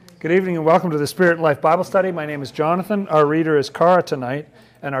Good evening and welcome to the Spirit and Life Bible Study. My name is Jonathan. Our reader is Cara tonight,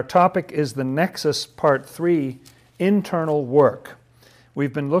 and our topic is the Nexus Part 3, Internal Work.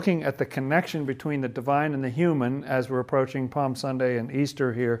 We've been looking at the connection between the divine and the human as we're approaching Palm Sunday and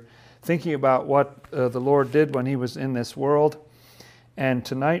Easter here, thinking about what the Lord did when He was in this world. And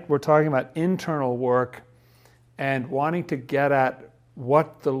tonight we're talking about internal work and wanting to get at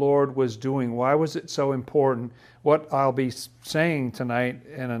what the Lord was doing. Why was it so important? What I'll be saying tonight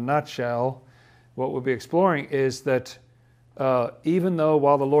in a nutshell, what we'll be exploring is that even though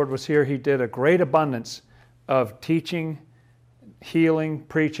while the Lord was here, He did a great abundance of teaching, healing,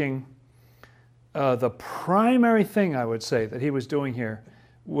 preaching, the primary thing I would say that He was doing here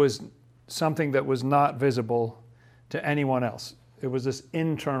was something that was not visible to anyone else. It was this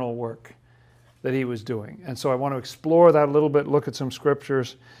internal work that He was doing. And so I want to explore that a little bit, look at some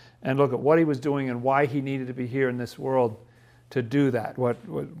scriptures, and look at what He was doing and why He needed to be here in this world to do that.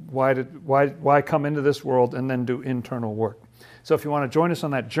 Why come into this world and then do internal work? So if you want to join us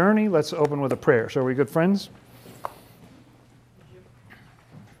on that journey, let's open with a prayer. So are we good friends?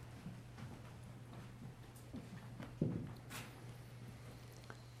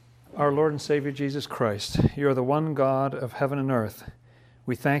 Our Lord and Savior Jesus Christ, You are the one God of heaven and earth.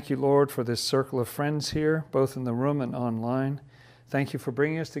 We thank You, Lord, for this circle of friends here, both in the room and online. Thank You for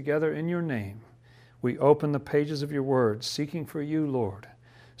bringing us together in Your name. We open the pages of Your word, seeking for You, Lord,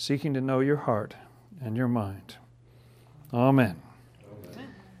 seeking to know Your heart and Your mind. Amen. Amen.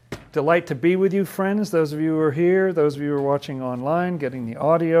 Delight to be with you, friends, those of you who are here, those of you who are watching online, getting the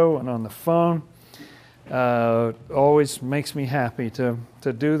audio and on the phone. Always makes me happy to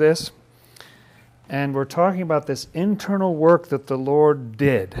do this. And we're talking about this internal work that the Lord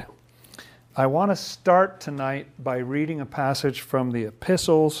did. I want to start tonight by reading a passage from the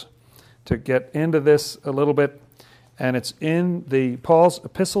epistles to get into this a little bit. And it's in Paul's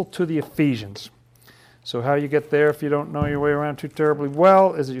epistle to the Ephesians. So how you get there, if you don't know your way around too terribly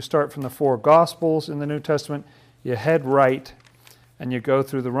well, is that you start from the 4 Gospels in the New Testament, you head right, and you go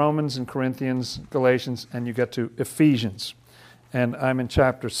through the Romans and Corinthians, Galatians, and you get to Ephesians. And I'm in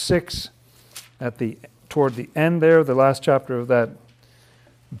chapter 6. Toward the end there, the last chapter of that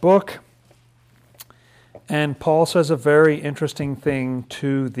book. And Paul says a very interesting thing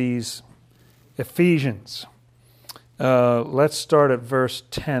to these Ephesians. Let's start at verse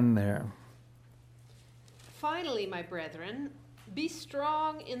 10 there. Finally, my brethren, be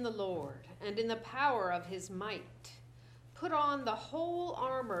strong in the Lord and in the power of His might. Put on the whole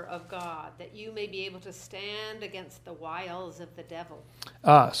armor of God, that you may be able to stand against the wiles of the devil.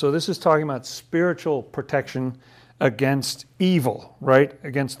 So this is talking about spiritual protection against evil, right?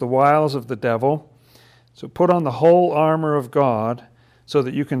 Against the wiles of the devil. So put on the whole armor of God so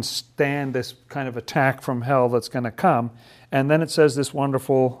that you can stand this kind of attack from hell that's going to come. And then it says this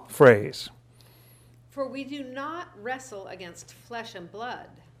wonderful phrase. For we do not wrestle against flesh and blood,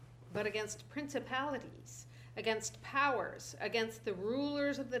 but against principalities, against powers, against the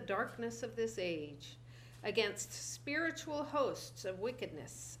rulers of the darkness of this age, against spiritual hosts of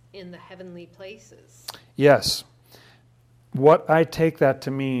wickedness in the heavenly places. Yes. What I take that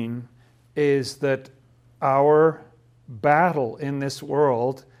to mean is that our battle in this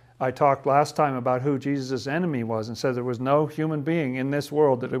world, I talked last time about who Jesus' enemy was and said there was no human being in this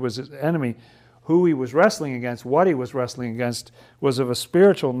world that it was his enemy. Who he was wrestling against, what he was wrestling against, was of a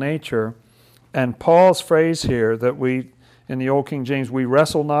spiritual nature. And Paul's phrase here that we, in the Old King James, we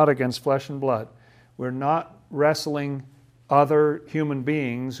wrestle not against flesh and blood. We're not wrestling other human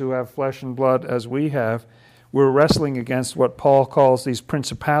beings who have flesh and blood as we have. We're wrestling against what Paul calls these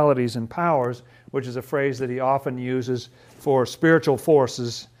principalities and powers, which is a phrase that he often uses for spiritual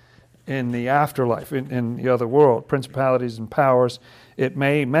forces in the afterlife, in the other world. Principalities and powers. It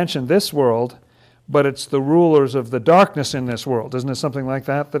may mention this world, but it's the rulers of the darkness in this world. Isn't it something like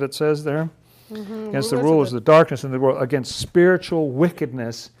that it says there? Mm-hmm. Against the rulers of the darkness in the world, against spiritual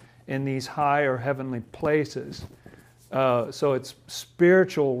wickedness in these higher heavenly places. So it's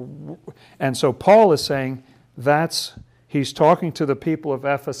spiritual. And so Paul is saying he's talking to the people of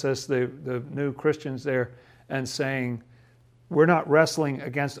Ephesus, the new Christians there, and saying, we're not wrestling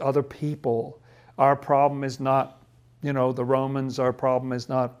against other people. Our problem is not, the Romans. Our problem is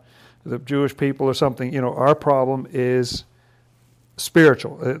not the Jewish people or something. Our problem is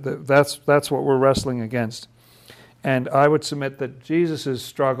spiritual. That's what we're wrestling against. And I would submit that Jesus'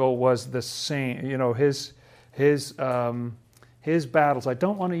 struggle was the same. His battles. I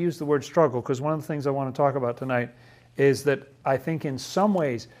don't want to use the word struggle because one of the things I want to talk about tonight is that I think in some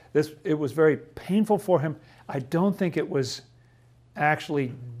ways it was very painful for him. I don't think it was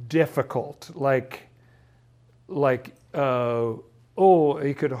actually difficult, like oh,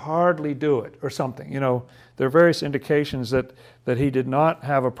 he could hardly do it or something. There are various indications that he did not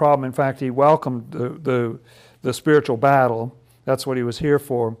have a problem. In fact, he welcomed the spiritual battle. That's what he was here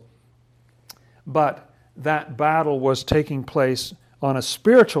for. But that battle was taking place on a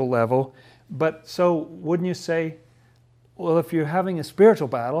spiritual level. But so wouldn't you say, well, if you're having a spiritual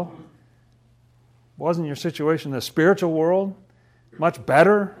battle, wasn't your situation in the spiritual world much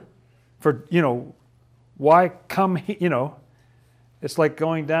better? For, why come, it's like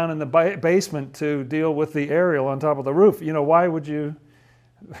going down in the basement to deal with the aerial on top of the roof. Why would you,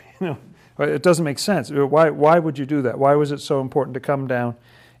 it doesn't make sense. Why would you do that? Why was it so important to come down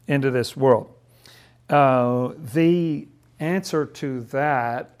into this world? The answer to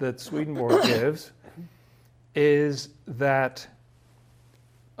that Swedenborg gives is that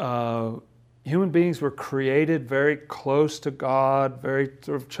human beings were created very close to God, very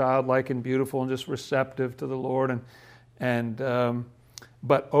sort of childlike and beautiful and just receptive to the Lord.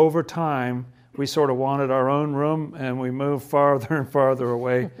 But over time, we sort of wanted our own room, and we moved farther and farther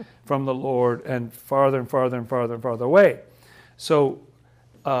away from the Lord, and farther and farther and farther and farther away. So,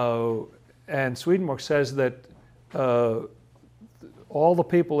 and Swedenborg says that all the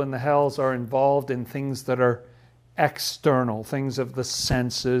people in the hells are involved in things that are external, things of the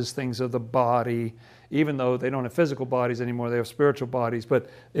senses, things of the body. Even though they don't have physical bodies anymore, they have spiritual bodies, but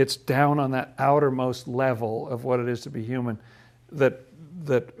it's down on that outermost level of what it is to be human that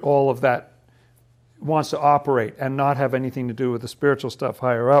all of that wants to operate and not have anything to do with the spiritual stuff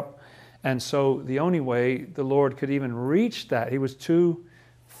higher up. And so the only way the Lord could even reach that, he was too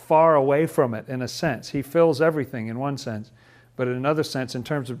far away from it in a sense. He fills everything in one sense, but in another sense, in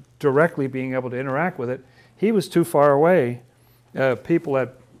terms of directly being able to interact with it, he was too far away. People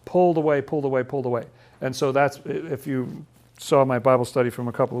had pulled away. And so that's, if you saw my Bible study from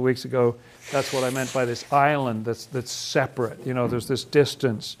a couple of weeks ago, that's what I meant by this island that's separate. There's this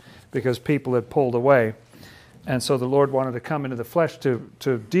distance because people had pulled away. And so the Lord wanted to come into the flesh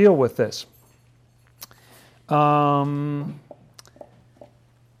to deal with this. And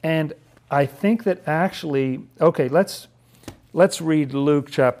I think that actually, okay, let's read Luke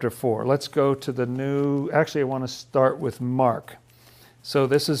chapter 4. Let's go to the new, actually I want to start with Mark. So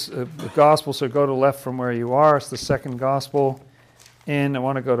this is the gospel, so go to the left from where you are. It's the second gospel. And I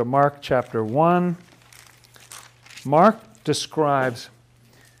want to go to Mark chapter 1. Mark describes,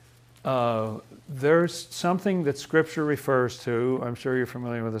 there's something that Scripture refers to, I'm sure you're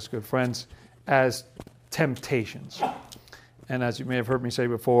familiar with this, good friends, as temptations. And as you may have heard me say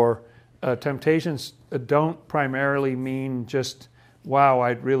before, temptations don't primarily mean just, wow,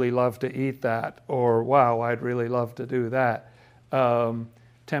 I'd really love to eat that, or wow, I'd really love to do that.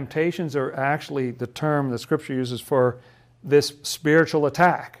 Temptations are actually the term that Scripture uses for this spiritual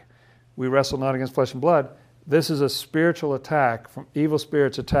attack. We wrestle not against flesh and blood. This is a spiritual attack from evil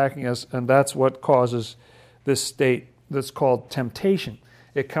spirits attacking us, and that's what causes this state that's called temptation.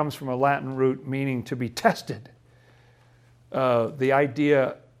 It comes from a Latin root meaning to be tested. The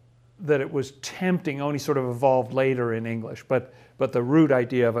idea that it was tempting only sort of evolved later in English, but the root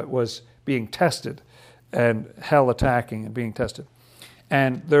idea of it was being tested, and hell attacking and being tested.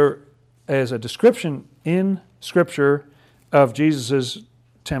 And there is a description in Scripture of Jesus'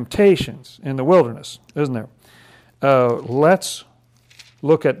 temptations in the wilderness, isn't there? Let's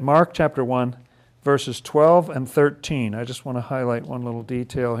look at Mark chapter 1, verses 12 and 13. I just want to highlight one little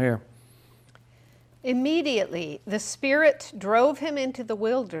detail here. Immediately the Spirit drove him into the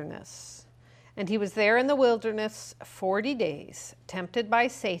wilderness, and he was there in the wilderness 40 days, tempted by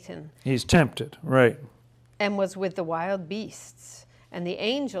Satan. He's tempted, right. And was with the wild beasts, and the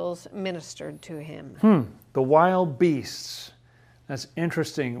angels ministered to him. The wild beasts. That's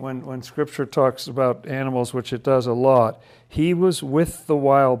interesting when Scripture talks about animals, which it does a lot. He was with the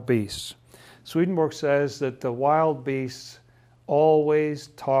wild beasts. Swedenborg says that the wild beasts always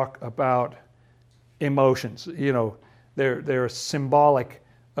talk about emotions. They're symbolic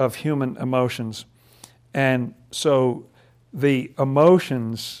of human emotions. And so the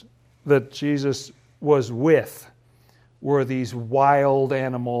emotions that Jesus was with were these wild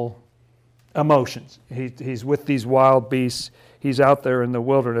animal emotions. He's with these wild beasts. He's out there in the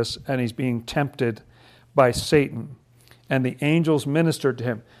wilderness, and he's being tempted by Satan. And the angels ministered to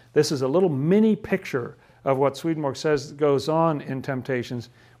him. This is a little mini picture of what Swedenborg says goes on in temptations,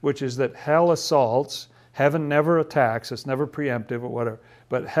 which is that hell assaults, heaven never attacks, it's never preemptive or whatever,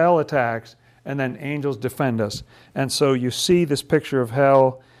 but hell attacks, and then angels defend us. And so you see this picture of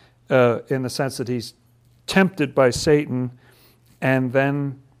hell in the sense that he's tempted by Satan, and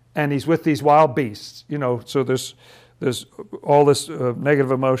he's with these wild beasts. So there's all this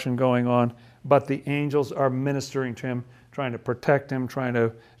negative emotion going on, but the angels are ministering to him trying to protect him,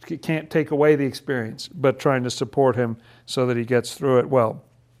 can't take away the experience, but trying to support him so that he gets through it well.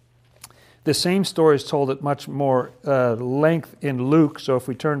 The same story is told at much more length in Luke. So if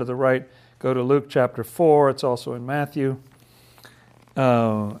we turn to the right, go to Luke chapter 4. It's also in Matthew.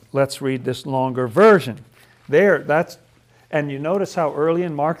 Let's read this longer version. And you notice how early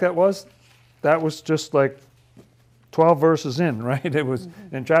in Mark that was? That was just like 12 verses in, right? It was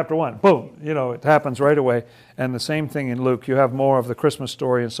in chapter 1. Boom, it happens right away. And the same thing in Luke. You have more of the Christmas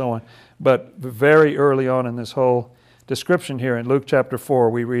story and so on. But very early on in this whole description here in Luke chapter 4,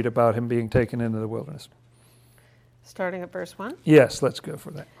 we read about him being taken into the wilderness. Starting at verse 1? Yes, let's go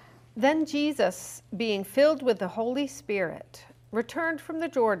for that. Then Jesus, being filled with the Holy Spirit, returned from the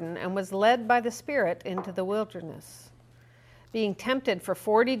Jordan and was led by the Spirit into the wilderness, being tempted for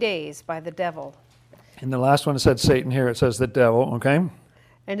 40 days by the devil. In the last one it said Satan, here it says the devil, okay?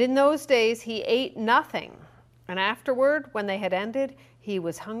 And in those days he ate nothing, and afterward, when they had ended, he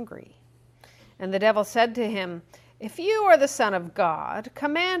was hungry. And the devil said to him, "If you are the Son of God,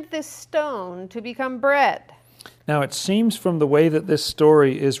 command this stone to become bread." Now it seems from the way that this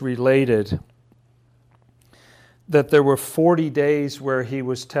story is related that there were 40 days where he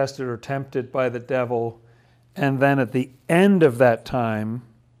was tested or tempted by the devil, and then at the end of that time,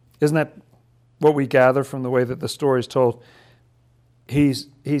 isn't that what we gather from the way that the story is told? He's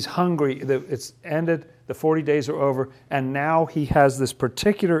hungry. It's ended. The 40 days are over, and now he has this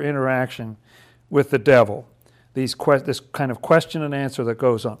particular interaction with the devil. This kind of question and answer that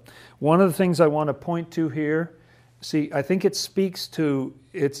goes on. One of the things I want to point to here, I think it speaks to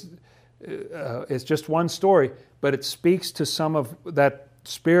it's just one story, but it speaks to some of that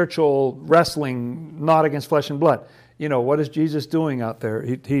spiritual wrestling, not against flesh and blood. What is Jesus doing out there?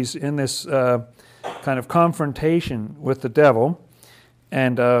 He's in this kind of confrontation with the devil,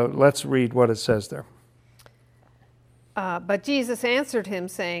 and let's read what it says there. But Jesus answered him,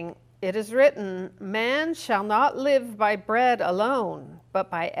 saying, "It is written, man shall not live by bread alone, but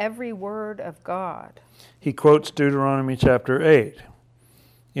by every word of God." He quotes Deuteronomy chapter 8.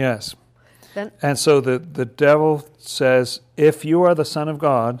 Yes. And so the devil says, if you are the Son of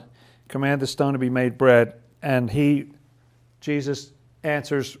God, command the stone to be made bread. And Jesus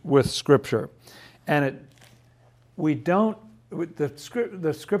answers with Scripture. And the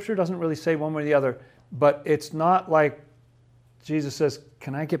Scripture doesn't really say one way or the other, but it's not like Jesus says,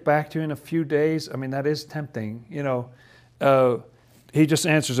 can I get back to you in a few days? I mean, that is tempting, He just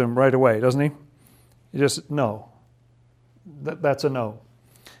answers him right away, doesn't he? He just, no. That's a no.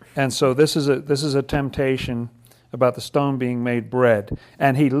 And so this is a temptation about the stone being made bread.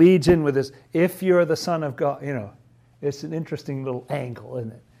 And he leads in with this, if you're the Son of God, it's an interesting little angle,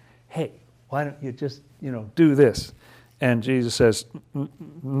 isn't it? Hey, why don't you just, do this? And Jesus says,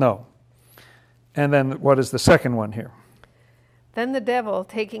 no. And then what is the second one here? Then the devil,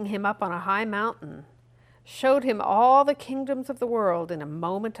 taking him up on a high mountain, showed him all the kingdoms of the world in a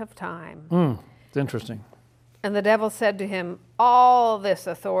moment of time. It's interesting. And the devil said to him, "All this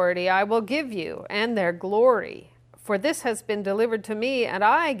authority I will give you, and their glory, for this has been delivered to me, and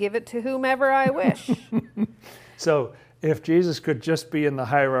I give it to whomever I wish." So if Jesus could just be in the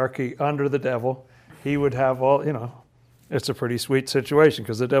hierarchy under the devil, he would have all, it's a pretty sweet situation,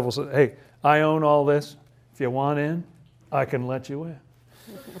 because the devil said, hey, I own all this. If you want in, I can let you in.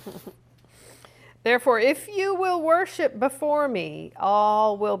 "Therefore, if you will worship before me,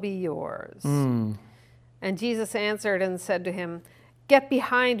 all will be yours." And Jesus answered and said to him, "Get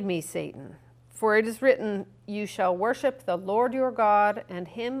behind me, Satan, for it is written, you shall worship the Lord your God, and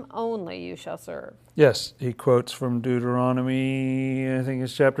him only you shall serve." Yes, he quotes from Deuteronomy, I think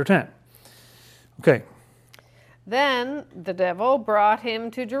it's chapter 10. Okay. Then the devil brought him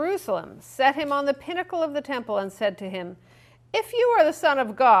to Jerusalem, set him on the pinnacle of the temple, and said to him, "If you are the Son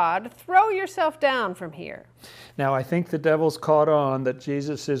of God, throw yourself down from here. Now, I think the devil's caught on that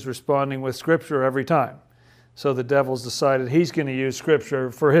Jesus is responding with Scripture every time. So the devil's decided he's going to use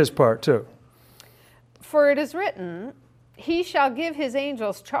Scripture for his part too. For it is written, he shall give his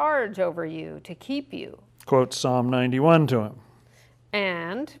angels charge over you to keep you. Quotes Psalm 91 to him.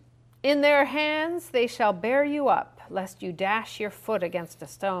 And in their hands they shall bear you up, lest you dash your foot against a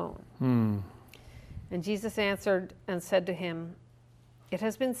stone. And Jesus answered and said to him, "It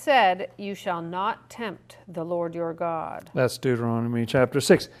has been said, you shall not tempt the Lord your God." That's Deuteronomy chapter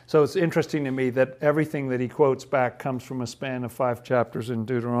 6. So it's interesting to me that everything that he quotes back comes from a span of 5 chapters in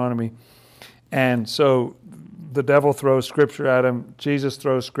Deuteronomy. And so the devil throws Scripture at him. Jesus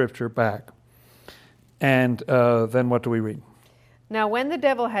throws Scripture back. And then what do we read? Now when the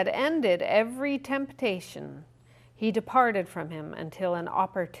devil had ended every temptation, He departed from him until an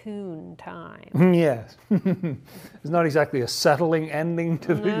opportune time. Yes. It's not exactly a settling ending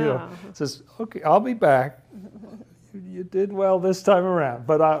to the, No. It says, okay, I'll be back. You did well this time around,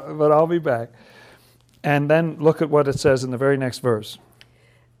 but I'll be back. And then look at what it says in the very next verse.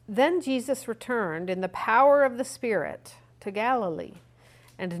 Then Jesus returned in the power of the Spirit to Galilee,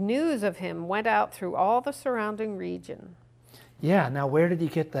 and news of him went out through all the surrounding region. Yeah, now where did he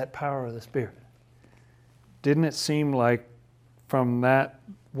get that power of the Spirit? Didn't it seem like from that,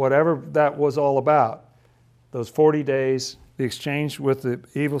 whatever that was all about, those 40 days, the exchange with the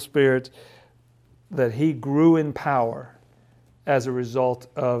evil spirits, that he grew in power as a result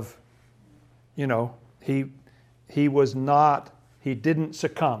of, he didn't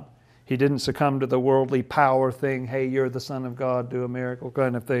succumb. He didn't succumb to the worldly power thing, hey, you're the Son of God, do a miracle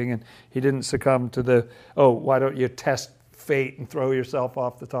kind of thing. And he didn't succumb to the, why don't you test fate and throw yourself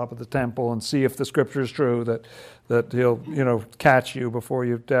off the top of the temple and see if the scripture is true that he'll catch you before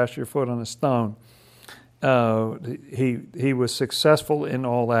you dash your foot on a stone. He was successful in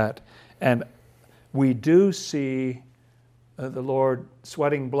all that. And we do see the Lord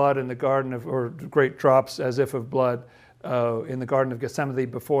sweating blood in the garden or great drops as if of blood in the Garden of Gethsemane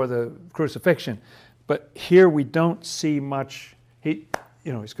before the crucifixion. But here we don't see much. He's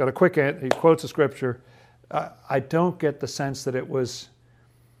got a quick answer. He quotes a scripture. I don't get the sense that it was.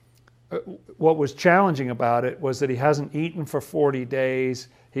 What was challenging about it was that he hasn't eaten for 40 days.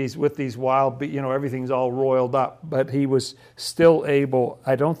 He's with these wild, everything's all roiled up. But he was still able.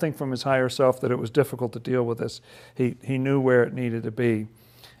 I don't think from his higher self that it was difficult to deal with this. He knew where it needed to be.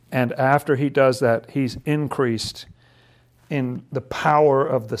 And after he does that, he's increased in the power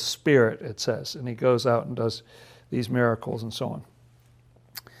of the Spirit, it says. And he goes out and does these miracles and so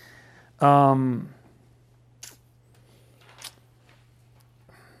on.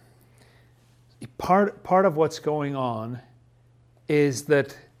 Part of what's going on is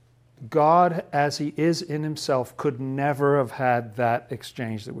that God, as he is in himself, could never have had that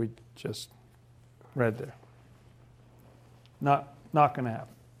exchange that we just read there. Not going to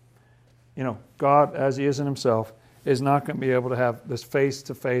happen. God, as he is in himself, is not going to be able to have this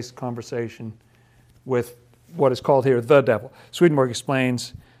face-to-face conversation with what is called here the devil. Swedenborg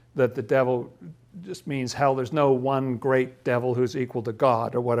explains that the devil just means hell. There's no one great devil who's equal to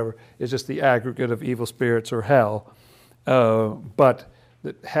God or whatever. It's just the aggregate of evil spirits or hell. But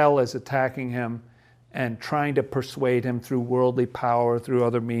that hell is attacking him and trying to persuade him through worldly power, through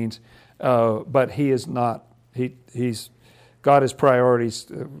other means. But he is not. He's got his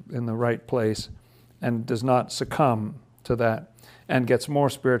priorities in the right place and does not succumb to that and gets more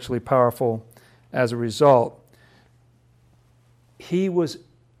spiritually powerful as a result.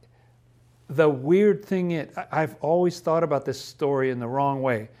 The weird thing I've always thought about this story in the wrong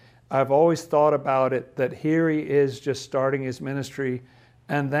way. I've always thought about it that here he is just starting his ministry,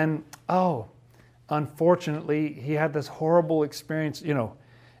 and then, unfortunately, he had this horrible experience.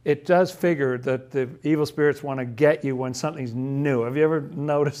 It does figure that the evil spirits want to get you when something's new. Have you ever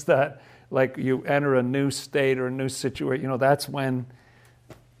noticed that? Like you enter a new state or a new situation, that's when,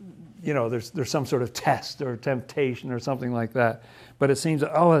 there's some sort of test or temptation or something like that. But it seems,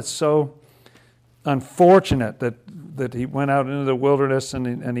 it's so unfortunate that he went out into the wilderness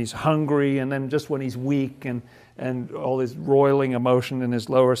and he's hungry, and then just when he's weak and all this roiling emotion in his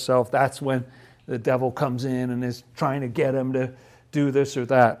lower self, that's when the devil comes in and is trying to get him to do this or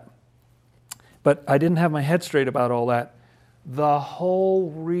that. But I didn't have my head straight about all that. The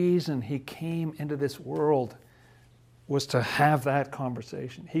whole reason he came into this world was to have that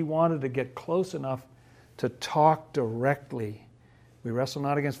conversation. He wanted to get close enough to talk directly. We wrestle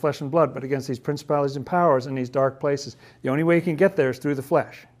not against flesh and blood, but against these principalities and powers in these dark places. The only way you can get there is through the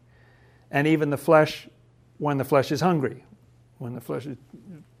flesh. And even the flesh, when the flesh is hungry, when the flesh is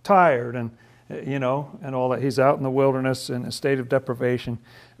tired and all that. He's out in the wilderness in a state of deprivation.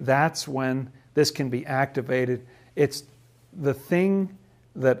 That's when this can be activated. It's the thing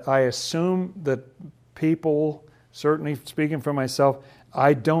that I assume that people, certainly speaking for myself,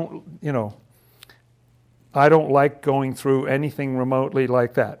 I don't like going through anything remotely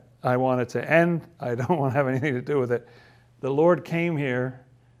like that. I want it to end. I don't want to have anything to do with it. The Lord came here.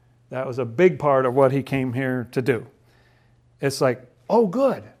 That was a big part of what he came here to do. It's like,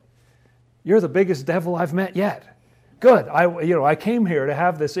 good. You're the biggest devil I've met yet. Good. I came here to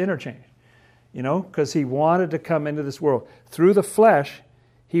have this interchange. Because he wanted to come into this world. Through the flesh,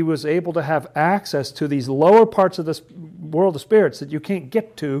 he was able to have access to these lower parts of this world of spirits that you can't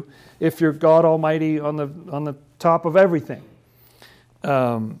get to if you're God Almighty on the top of everything.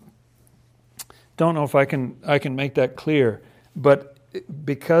 Don't know if I can make that clear, but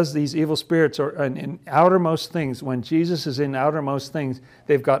because these evil spirits are in outermost things, when Jesus is in outermost things,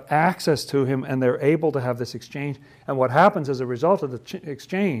 they've got access to him and they're able to have this exchange. And what happens as a result of the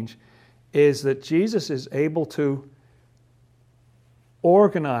exchange is that Jesus is able to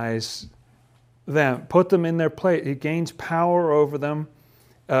organize them, put them in their place. He gains power over them.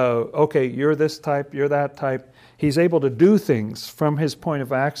 Okay, you're this type, you're that type. He's able to do things from his point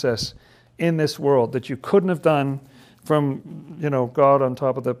of access in this world that you couldn't have done from, God on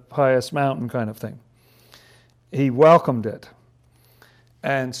top of the highest mountain kind of thing. He welcomed it.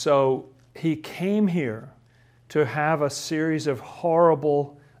 And so he came here to have a series of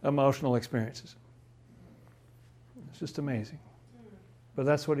horrible emotional experiences. It's just amazing. But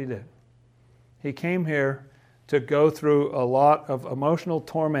that's what he did. He came here to go through a lot of emotional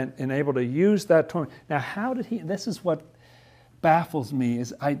torment and able to use that torment. Now, how did he, this is what baffles me,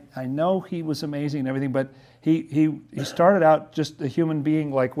 is I know he was amazing and everything, but he started out just a human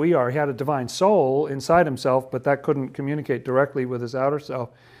being like we are. He had a divine soul inside himself, but that couldn't communicate directly with his outer self.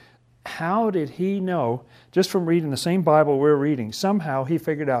 How did he know, just from reading the same Bible we're reading, somehow he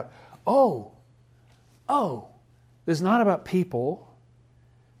figured out, oh, this is not about people,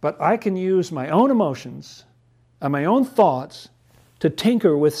 but I can use my own emotions and my own thoughts to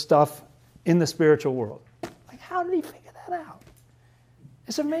tinker with stuff in the spiritual world. Like, how did he figure that out?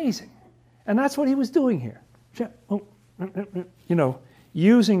 It's amazing. And that's what he was doing here.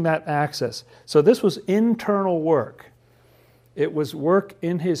 Using that access. So this was internal work. It was work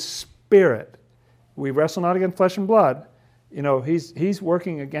in his spirit. We wrestle not against flesh and blood. He's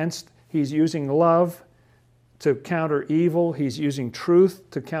working against, he's using love to counter evil. He's using truth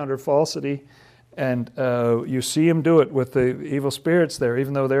to counter falsity. And you see him do it with the evil spirits there.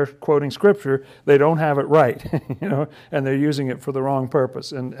 Even though they're quoting Scripture, they don't have it right, and they're using it for the wrong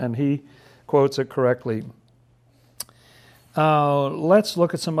purpose. And he quotes it correctly. Let's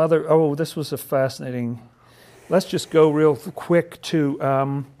look at some other... this was a fascinating... Let's just go real quick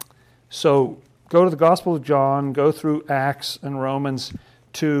to... So go to the Gospel of John, go through Acts and Romans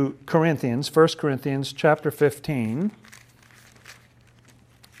to Corinthians, 1 Corinthians chapter 15.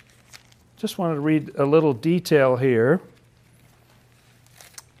 Just wanted to read a little detail here.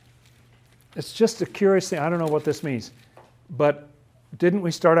 It's just a curious thing. I don't know what this means. But didn't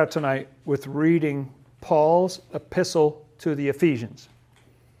we start out tonight with reading Paul's epistle to the Ephesians?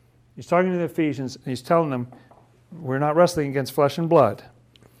 He's talking to the Ephesians, and he's telling them, we're not wrestling against flesh and blood.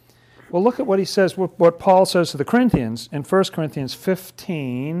 Well, look at what he says, what Paul says to the Corinthians in 1 Corinthians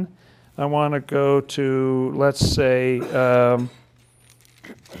 15. I want to go to, let's say,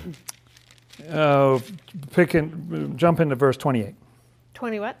 jump into verse 28.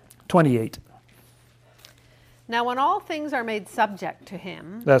 20 what? 28. Now when all things are made subject to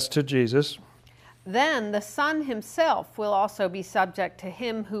him, that's to Jesus, then the Son himself will also be subject to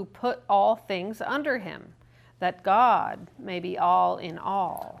him who put all things under him, that God may be all in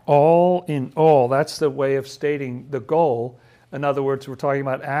all. All in all. That's the way of stating the goal. In other words, we're talking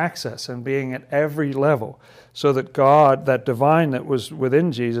about access and being at every level, so that God, that divine that was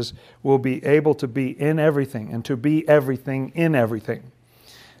within Jesus, will be able to be in everything and to be everything in everything.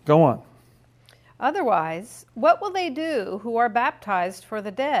 Go on. Otherwise, what will they do who are baptized for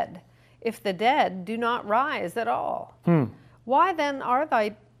the dead, if the dead do not rise at all? Why then are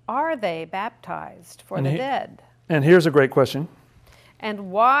they baptized for the dead? And here's a great question.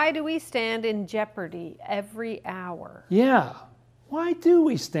 And why do we stand in jeopardy every hour? Yeah. Why do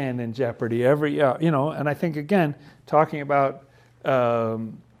we stand in jeopardy every hour? And I think, again, talking about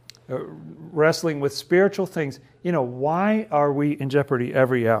wrestling with spiritual things, why are we in jeopardy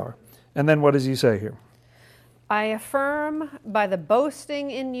every hour? And then what does he say here? I affirm by the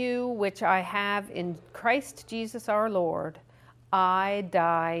boasting in you which I have in Christ Jesus our Lord, I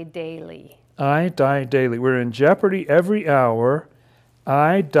die daily. I die daily. We're in jeopardy every hour.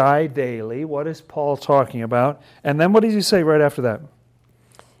 I die daily. What is Paul talking about? And then what does he say right after that?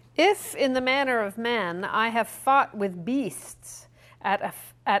 If in the manner of men I have fought with beasts at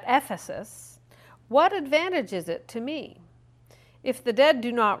Ephesus, what advantage is it to me? If the dead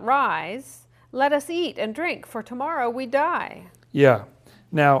do not rise, let us eat and drink, for tomorrow we die. Yeah.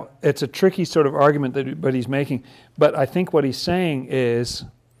 Now, it's a tricky sort of argument that he's making, but I think what he's saying is,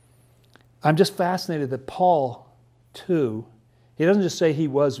 I'm just fascinated that Paul, too, he doesn't just say he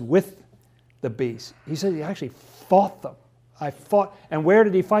was with the beast. He said he actually fought them. And where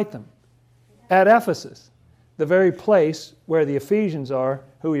did he fight them? At Ephesus, the very place where the Ephesians are,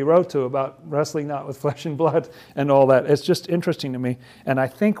 who he wrote to about wrestling not with flesh and blood and all that. It's just interesting to me. And I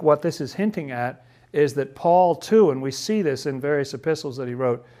think what this is hinting at is that Paul, too, and we see this in various epistles that he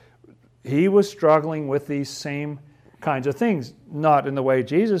wrote, he was struggling with these same kinds of things. Not in the way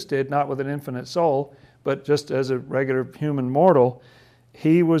Jesus did, not with an infinite soul, but just as a regular human mortal.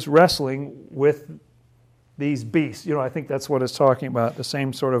 He was wrestling with these beasts. I think that's what it's talking about, the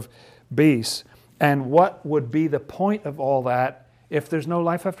same sort of beasts. And what would be the point of all that if there's no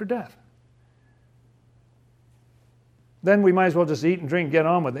life after death? Then we might as well just eat and drink, get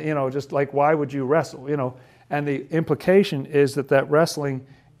on with it. Just like, why would you wrestle? And the implication is that wrestling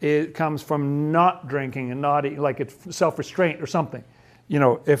comes from not drinking and not eating, like it's self-restraint or something.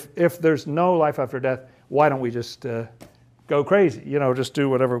 If there's no life after death, why don't we just go crazy? Just do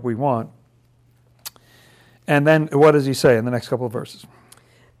whatever we want. And then what does he say in the next couple of verses?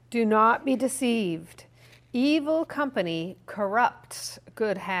 Do not be deceived. Evil company corrupts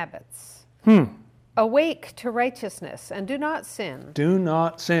good habits. Awake to righteousness and do not sin. Do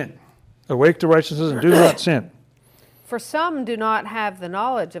not sin. Awake to righteousness and do not sin. For some do not have the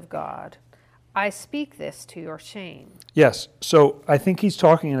knowledge of God. I speak this to your shame. Yes. So I think he's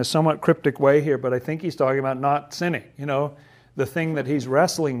talking in a somewhat cryptic way here, but I think he's talking about not sinning. The thing that he's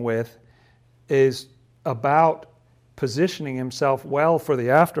wrestling with is about positioning himself well for the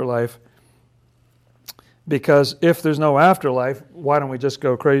afterlife, because if there's no afterlife, why don't we just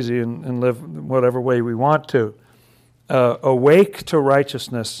go crazy and live whatever way we want to? Awake to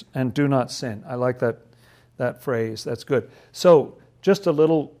righteousness and do not sin. I like that phrase. That's good. So just a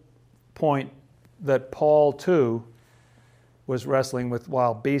little point that Paul too was wrestling with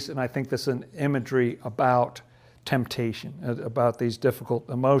wild beasts, and I think this is an imagery about temptation, about these difficult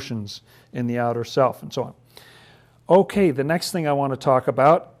emotions in the outer self and so on. Okay, the next thing I want to talk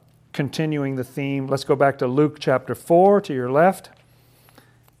about, continuing the theme, let's go back to Luke chapter 4 to your left.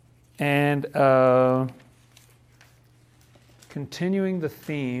 And continuing the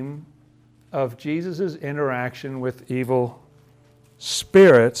theme of Jesus' interaction with evil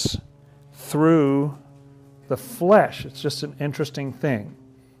spirits through the flesh. It's just an interesting thing.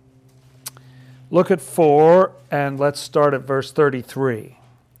 Look at 4, and let's start at verse 33.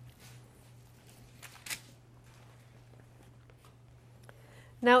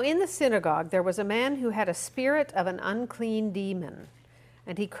 Now in the synagogue there was a man who had a spirit of an unclean demon,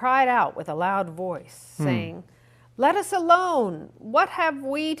 and he cried out with a loud voice, saying, Let us alone! What have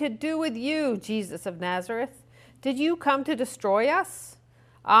we to do with you, Jesus of Nazareth? Did you come to destroy us?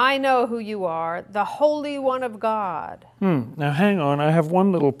 I know who you are, the Holy One of God. Now hang on, I have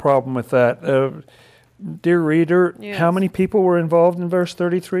one little problem with that. Dear reader, Yes. How many people were involved in verse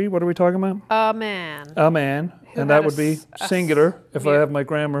 33? What are we talking about? A man. A man, Who and that had would be a singular, if I yeah. have my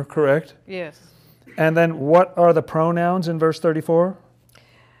grammar correct. Yes. And then what are the pronouns in verse 34?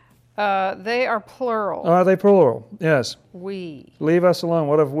 They are plural. Are they plural? Yes. We. Leave us alone.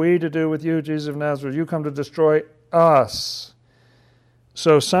 What have we to do with you, Jesus of Nazareth? You come to destroy us.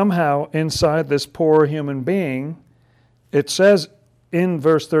 So somehow inside this poor human being, it says in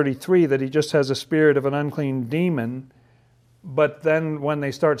verse 33 that he just has a spirit of an unclean demon, but then when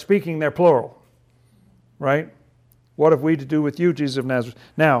they start speaking, they're plural. Right? What have we to do with you, Jesus of Nazareth?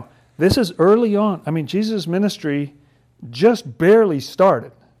 Now, this is early on. I mean, Jesus' ministry just barely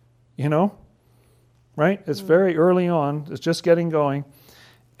started, right? It's very early on. It's just getting going.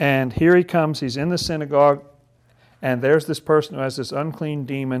 And here he comes. He's in the synagogue. And there's this person who has this unclean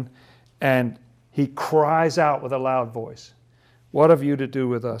demon, and he cries out with a loud voice, What have you to do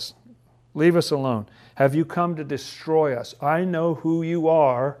with us? Leave us alone. Have you come to destroy us? I know who you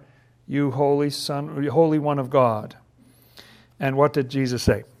are, you Holy Son, Holy One of God. And what did Jesus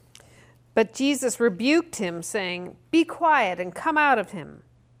say? But Jesus rebuked him, saying, Be quiet and come out of him.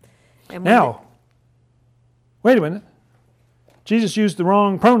 And Now, wait a minute. Jesus used the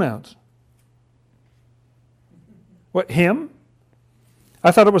wrong pronouns. What, him?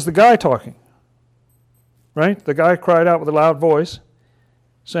 I thought it was the guy talking. Right? The guy cried out with a loud voice,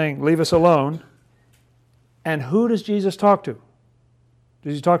 saying, Leave us alone. And who does Jesus talk to?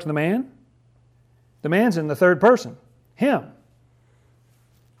 Does he talk to the man? The man's in the third person. Him.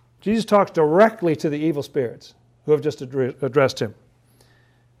 Jesus talks directly to the evil spirits who have just addressed him.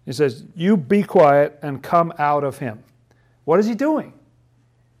 He says, You be quiet and come out of him. What is he doing?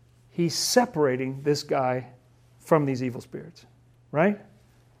 He's separating this guy from these evil spirits, right?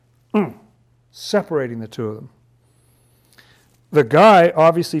 Separating the two of them. The guy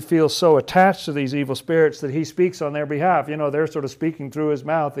obviously feels so attached to these evil spirits that he speaks on their behalf. They're sort of speaking through his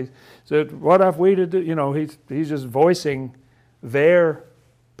mouth. He said, What have we to do? He's just voicing their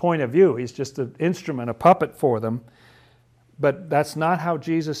point of view. He's just an instrument, a puppet for them. But that's not how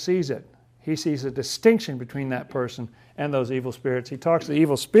Jesus sees it. He sees a distinction between that person and those evil spirits. He talks to the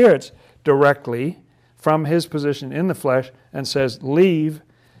evil spirits directly from his position in the flesh and says, Leave,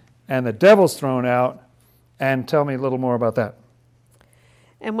 and the devil's thrown out, And tell me a little more about that.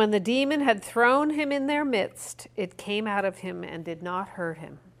 And when the demon had thrown him in their midst, it came out of him and did not hurt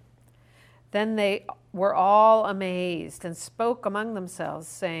him. Then they were all amazed and spoke among themselves,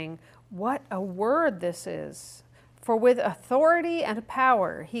 saying, "What a word this is! For with authority and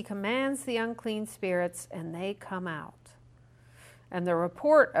power he commands the unclean spirits, and they come out." And the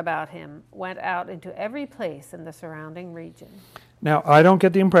report about him went out into every place in the surrounding region. Now, I don't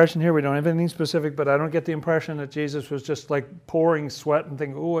get the impression here, we don't have anything specific, but I don't get the impression that Jesus was just like pouring sweat and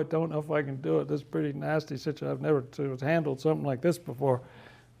thinking, oh, I don't know if I can do it. This is pretty nasty situation. I've never handled something like this before.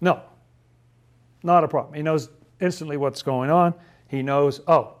 No, not a problem. He knows instantly what's going on. He knows,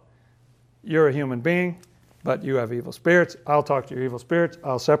 oh, you're a human being, but you have evil spirits. I'll talk to your evil spirits.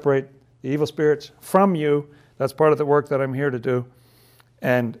 I'll separate the evil spirits from you. That's part of the work that I'm here to do.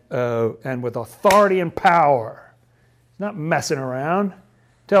 And with authority and power. Not messing around.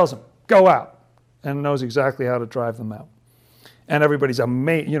 Tells them, go out. And knows exactly how to drive them out. And everybody's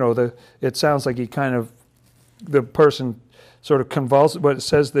amazed. It sounds like the person sort of convulsed, but it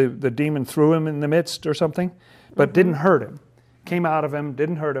says the demon threw him in the midst or something, but didn't hurt him. Came out of him,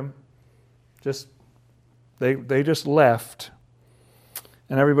 didn't hurt him. They just left.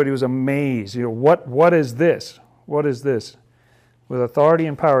 And everybody was amazed. What is this? What is this? With authority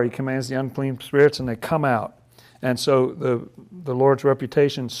and power, he commands the unclean spirits, and they come out. And so the Lord's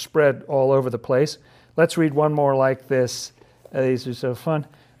reputation spread all over the place. Let's read one more like this. These are so fun.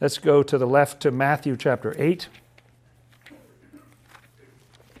 Let's go to the left to Matthew chapter 8.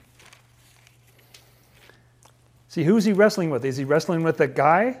 See, who's he wrestling with? Is he wrestling with the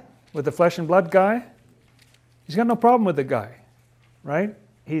guy, with the flesh and blood guy? He's got no problem with the guy, right?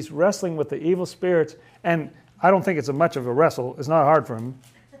 He's wrestling with the evil spirits, and I don't think it's much of a wrestle. It's not hard for him.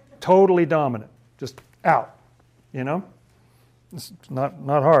 Totally dominant. Just out. It's not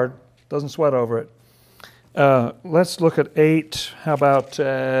hard. Doesn't sweat over it. Let's look at 8. How about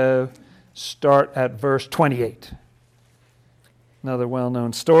start at verse 28? Another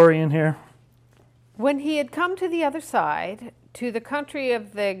well-known story in here. When he had come to the other side, to the country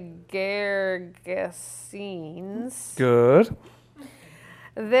of the Gergesenes, Good.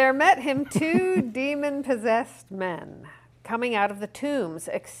 there met him 2 demon-possessed men, coming out of the tombs,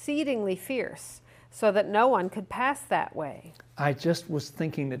 exceedingly fierce, so that no one could pass that way. I just was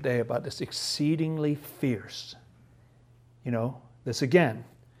thinking today about this, exceedingly fierce. This again.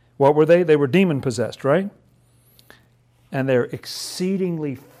 What were they? They were demon-possessed, right? And they're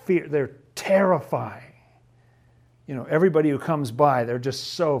exceedingly fierce. They're terrifying. Everybody who comes by, they're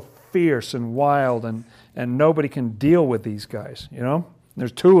just so fierce and wild, and nobody can deal with these guys,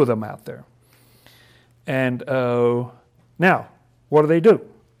 There's 2 of them out there. And now, what do?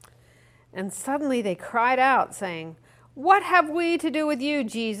 And suddenly they cried out, saying, "What have we to do with you,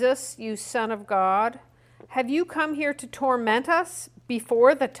 Jesus, you Son of God? Have you come here to torment us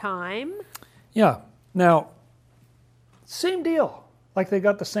before the time?" Yeah. Now, same deal. Like they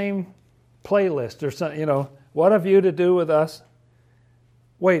got the same playlist or something, What have you to do with us?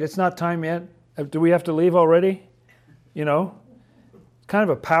 Wait, it's not time yet? Do we have to leave already? Kind of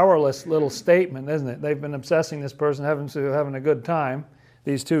a powerless little statement, isn't it? They've been obsessing this person, having a good time.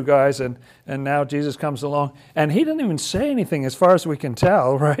 These 2 guys, and now Jesus comes along, and he doesn't even say anything as far as we can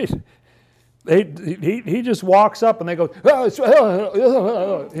tell, right? He just walks up, and they go,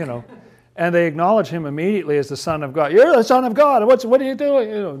 and they acknowledge him immediately as the Son of God. You're the Son of God. What are you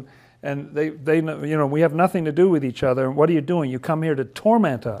doing? And they we have nothing to do with each other. What are you doing? You come here to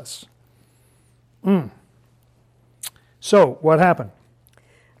torment us. So what happened?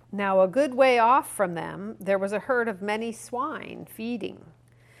 Now a good way off from them, there was a herd of many swine feeding.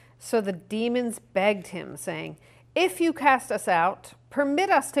 So the demons begged him, saying, "If you cast us out, permit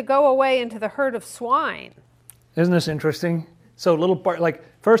us to go away into the herd of swine." Isn't this interesting? So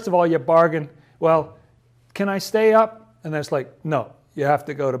first of all, you bargain, well, can I stay up? And then it's like, no, you have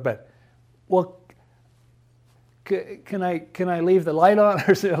to go to bed. Well, can I leave the light on?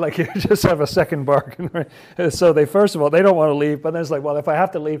 Or like you just have a second bargain, right? So they don't want to leave, but then it's like, well, if I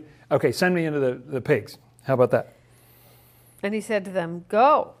have to leave, okay, send me into the pigs. How about that? And he said to them,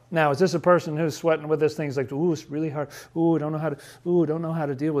 "Go." Now, is this a person who's sweating with this thing? He's like, ooh, it's really hard. Ooh, don't know how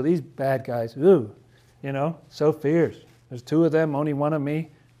to deal with these bad guys. Ooh, so fierce. There's 2 of them, only 1 of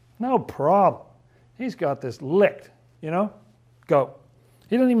me. No problem. He's got this licked, Go.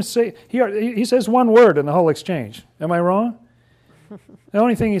 He doesn't even say, he says 1 word in the whole exchange. Am I wrong? The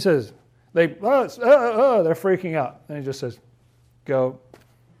only thing he says, they're freaking out. And he just says, go.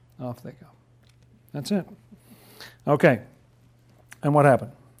 Off they go. That's it. Okay. And what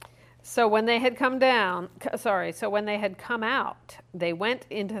happened? So when they had come out, they went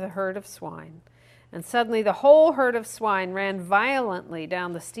into the herd of swine. And suddenly the whole herd of swine ran violently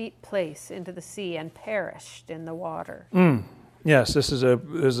down the steep place into the sea and perished in the water. Yes, this is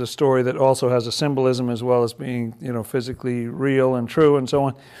a story that also has a symbolism as well as being, physically real and true and so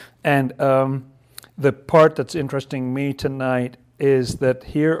on. And the part that's interesting me tonight is that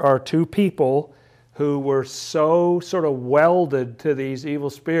here are two people who were so sort of welded to these evil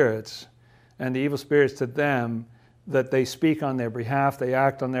spirits and the evil spirits to them that they speak on their behalf, they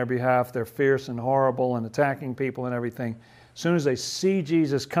act on their behalf, they're fierce and horrible and attacking people and everything. As soon as they see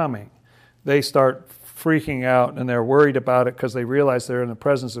Jesus coming, they start freaking out and they're worried about it because they realize they're in the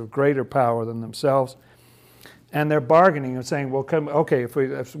presence of greater power than themselves. And they're bargaining and saying, well, if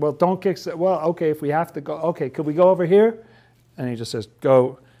we have to go, okay, could we go over here? And he just says,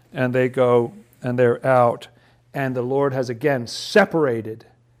 go, and they go, and they're out. And the Lord has again separated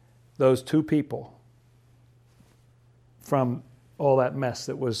those two people from all that mess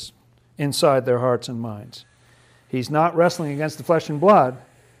that was inside their hearts and minds. He's not wrestling against the flesh and blood.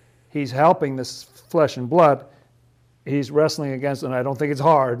 He's helping this flesh and blood. He's wrestling against, and I don't think it's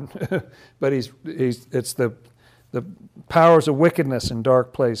hard, but it's the powers of wickedness in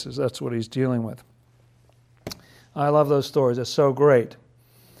dark places. That's what he's dealing with. I love those stories. They're so great.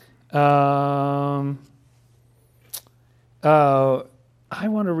 I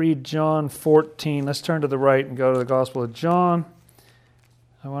want to read John 14. Let's turn to the right and go to the Gospel of John.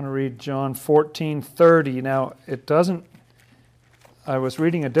 I want to read John 14:30. Now, I was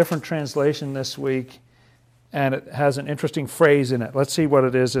reading a different translation this week, and it has an interesting phrase in it. Let's see what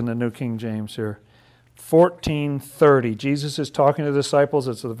it is in the New King James here. 14:30. Jesus is talking to the disciples.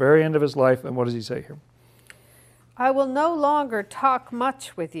 It's at the very end of his life, and what does he say here? I will no longer talk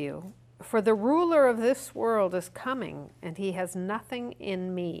much with you, for the ruler of this world is coming, and he has nothing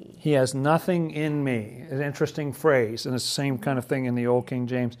in me. He has nothing in me. An interesting phrase, and it's the same kind of thing in the Old King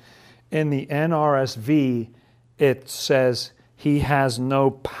James. In the NRSV, it says, he has no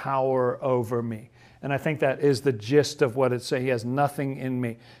power over me. And I think that is the gist of what it's saying. He has nothing in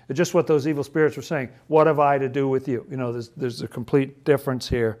me. It's just what those evil spirits were saying. What have I to do with you? There's a complete difference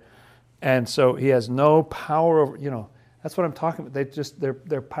here. And so he has no power over, that's what I'm talking about.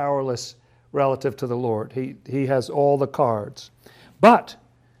 They're powerless relative to the Lord. He has all the cards. But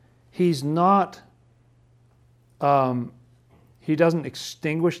he's not, he doesn't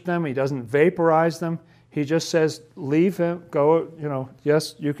extinguish them. He doesn't vaporize them. He just says, leave him, go,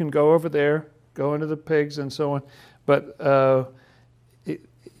 yes, you can go over there, go into the pigs and so on. But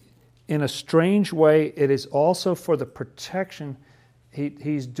in a strange way, it is also for the protection.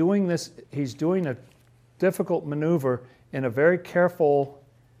 He's doing this, he's doing a difficult maneuver in a very careful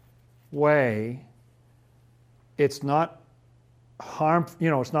way. It's not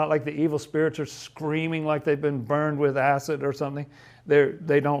it's not like the evil spirits are screaming like they've been burned with acid or something.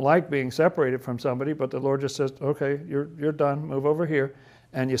 They don't like being separated from somebody, but the Lord just says, okay, you're done, move over here.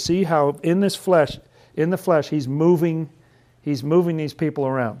 And you see how in the flesh, he's moving these people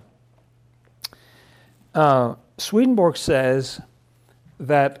around. Swedenborg says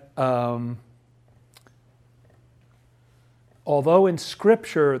that although in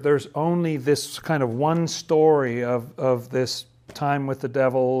Scripture there's only this kind of one story of this time with the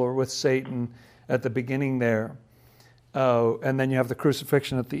devil or with Satan at the beginning there, and then you have the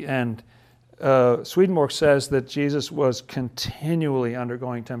crucifixion at the end, Swedenborg says that Jesus was continually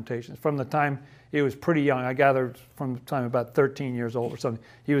undergoing temptations. From the time he was pretty young, I gather from the time about 13 years old or something,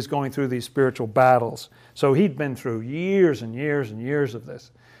 he was going through these spiritual battles. So he'd been through years and years and years of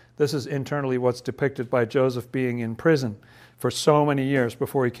this. This is internally what's depicted by Joseph being in prison for so many years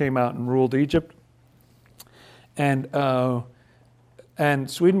before he came out and ruled Egypt. And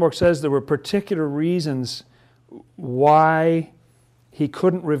Swedenborg says there were particular reasons why he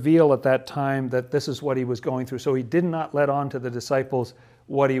couldn't reveal at that time that this is what he was going through. So he did not let on to the disciples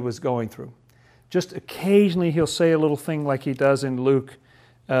what he was going through. Just occasionally he'll say a little thing like he does in Luke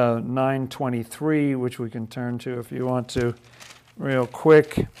 9:23, which we can turn to if you want to real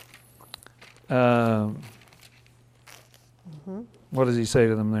quick. What does he say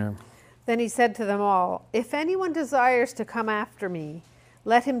to them there? Then he said to them all, if anyone desires to come after me,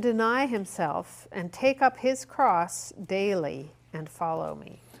 let him deny himself and take up his cross daily and follow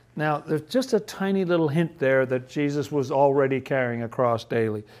me. Now, there's just a tiny little hint there that Jesus was already carrying a cross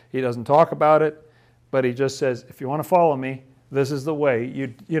daily. He doesn't talk about it, but he just says, if you want to follow me, this is the way.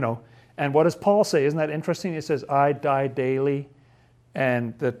 You know. And what does Paul say? Isn't that interesting? He says, I die daily,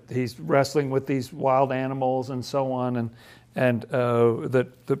 and that he's wrestling with these wild animals and so on, and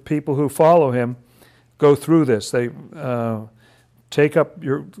that the people who follow him go through this. They take up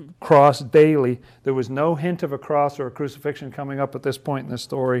your cross daily. There was no hint of a cross or a crucifixion coming up at this point in the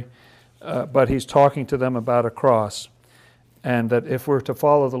story, but he's talking to them about a cross, and that if we're to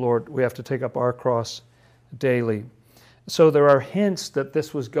follow the Lord, we have to take up our cross daily. So there are hints that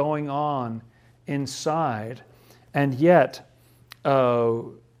this was going on inside, and yet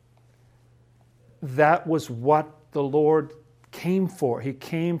that was what the Lord came for. He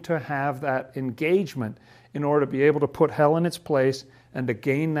came to have that engagement in order to be able to put hell in its place and to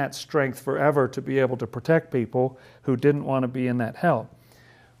gain that strength forever to be able to protect people who didn't want to be in that hell.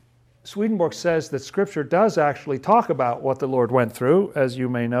 Swedenborg says that Scripture does actually talk about what the Lord went through, as you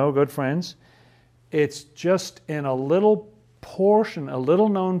may know, good friends. It's just in a little portion, a little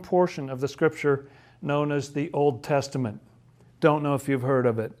known portion of the Scripture known as the Old Testament. Don't know if you've heard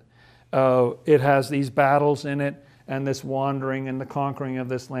of it. It has these battles in it and this wandering and the conquering of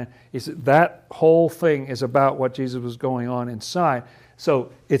this land. That whole thing is about what Jesus was going on inside.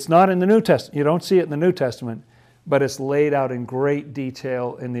 So it's not in the New Testament. You don't see it in the New Testament, but it's laid out in great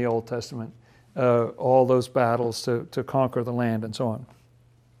detail in the Old Testament. All those battles to conquer the land and so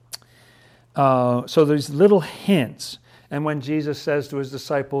on. So there's little hints. And when Jesus says to his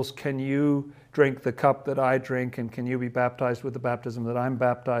disciples, can you drink the cup that I drink, and can you be baptized with the baptism that I'm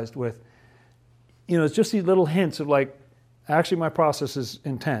baptized with? It's just these little hints of like, actually my process is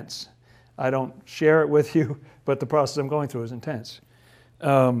intense. I don't share it with you, but the process I'm going through is intense.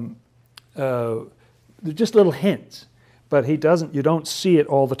 They're just little hints, but you don't see it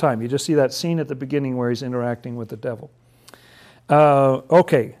all the time. You just see that scene at the beginning where he's interacting with the devil.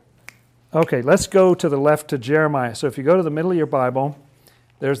 Okay, let's go to the left to Jeremiah. So if you go to the middle of your Bible,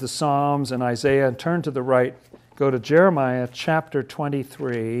 there's the Psalms and Isaiah, and turn to the right. Go to Jeremiah chapter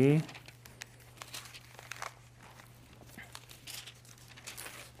 23.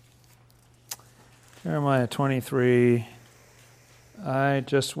 Jeremiah 23. I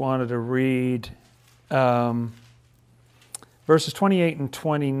just wanted to read verses 28 and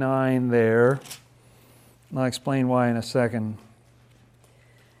 29 there. And I'll explain why in a second.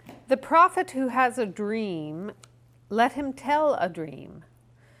 The prophet who has a dream, let him tell a dream.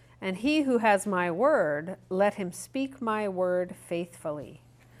 And he who has my word, let him speak my word faithfully.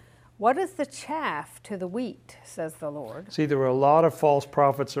 What is the chaff to the wheat, says the Lord? See, there were a lot of false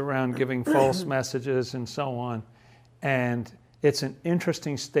prophets around giving false messages and so on. And it's an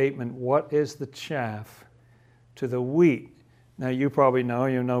interesting statement. What is the chaff to the wheat? Now, you probably know,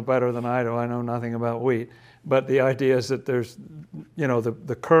 you know better than I do. I know nothing about wheat. But the idea is that there's,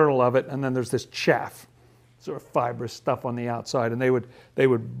 the kernel of it, and then there's this chaff, sort of fibrous stuff on the outside. And they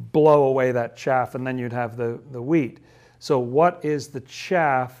would blow away that chaff, and then you'd have the wheat. So what is the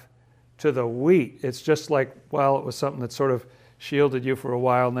chaff to the wheat? It's just like, well, it was something that sort of shielded you for a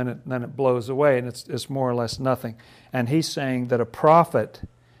while, and then it blows away, and it's more or less nothing. And he's saying that a prophet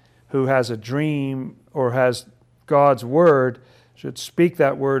who has a dream or has God's word should speak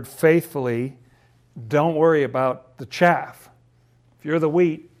that word faithfully. Don't worry about the chaff. If you're the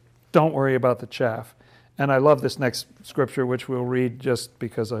wheat, don't worry about the chaff. And I love this next scripture, which we'll read just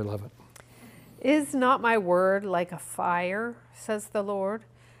because I love it. Is not my word like a fire, says the Lord,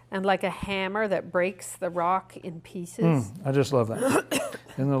 and like a hammer that breaks the rock in pieces? I just love that.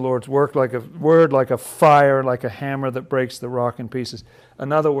 In the Lord's word like a fire, like a hammer that breaks the rock in pieces.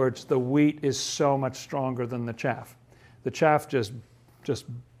 In other words, the wheat is so much stronger than the chaff. The chaff just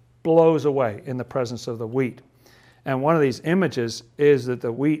blows away in the presence of the wheat. And one of these images is that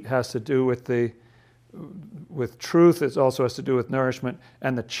the wheat has to do with truth. It also has to do with nourishment,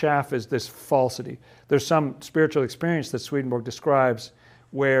 and the chaff is this falsity. There's some spiritual experience that Swedenborg describes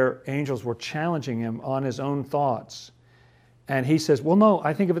where angels were challenging him on his own thoughts. And he says, well, no,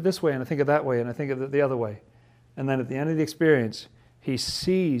 I think of it this way, and I think of it that way, and I think of it the other way. And then at the end of the experience, he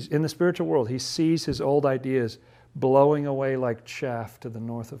sees, in the spiritual world, he sees his old ideas blowing away like chaff to the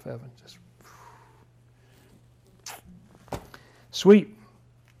north of heaven. Just sweet.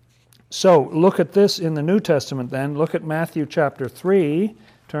 So look at this in the New Testament then. Look at Matthew chapter 3.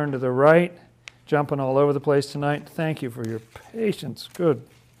 Turn to the right. Jumping all over the place tonight. Thank you for your patience. Good,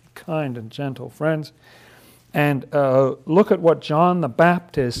 kind, and gentle friends. And look at what John the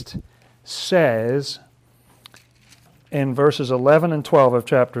Baptist says in verses 11 and 12 of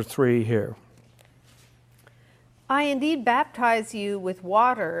chapter 3 here. I indeed baptize you with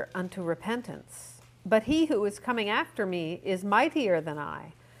water unto repentance, but he who is coming after me is mightier than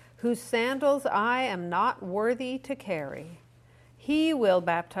I, whose sandals I am not worthy to carry. He will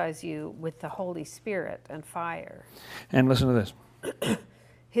baptize you with the Holy Spirit and fire. And listen to this.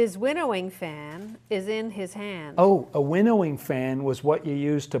 His winnowing fan is in his hand. Oh, a winnowing fan was what you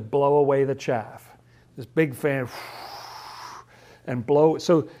used to blow away the chaff. This big fan, and blow.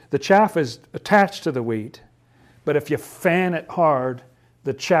 So the chaff is attached to the wheat, but if you fan it hard,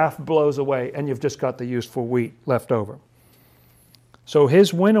 the chaff blows away, and you've just got the useful wheat left over. So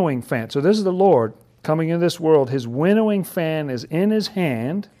his winnowing fan, so this is the Lord coming into this world, his winnowing fan is in his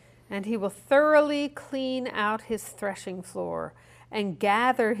hand. And he will thoroughly clean out his threshing floor and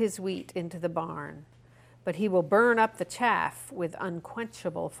gather his wheat into the barn. But he will burn up the chaff with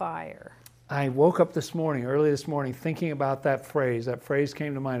unquenchable fire. I woke up early this morning, thinking about that phrase. That phrase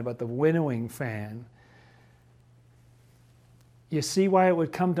came to mind about the winnowing fan. You see why it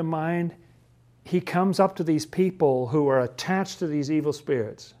would come to mind? He comes up to these people who are attached to these evil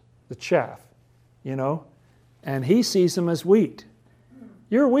spirits, the chaff, and he sees them as wheat.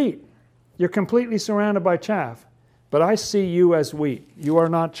 You're wheat. You're completely surrounded by chaff. But I see you as wheat. You are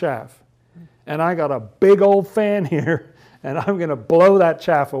not chaff. And I got a big old fan here, and I'm going to blow that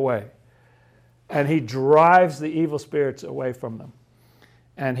chaff away. And he drives the evil spirits away from them.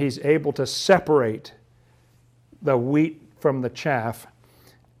 And he's able to separate the wheat from the chaff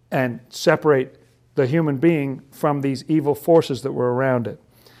and separate the human being from these evil forces that were around it.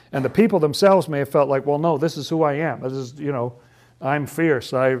 And the people themselves may have felt like, well, no, this is who I am. This is, I'm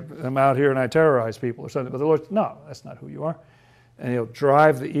fierce. I am out here and I terrorize people or something. But the Lord, no, that's not who you are. And he'll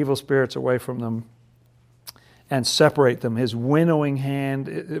drive the evil spirits away from them and separate them. His winnowing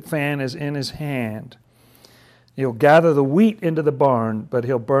fan is in his hand. He'll gather the wheat into the barn, but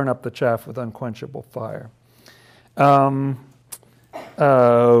he'll burn up the chaff with unquenchable fire.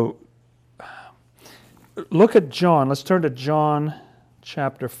 Look at John. Let's turn to John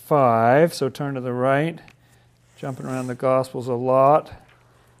chapter 5. So turn to the right. Jumping around the Gospels a lot,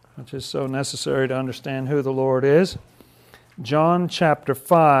 which is so necessary to understand who the Lord is. John chapter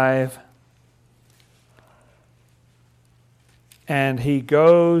 5. And he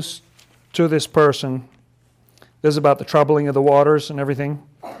goes to this person. This is about the troubling of the waters and everything.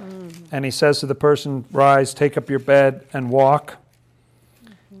 And he says to the person, rise, take up your bed, and walk.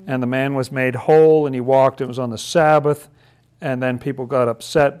 And the man was made whole, and he walked. It was on the Sabbath. And then people got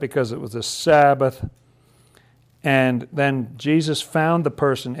upset because it was the Sabbath. And then Jesus found the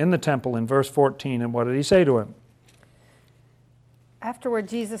person in the temple in verse 14. And what did he say to him? Afterward,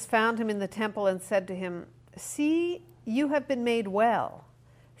 Jesus found him in the temple and said to him, see, you have been made well.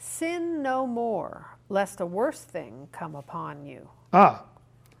 Sin no more, lest a worse thing come upon you.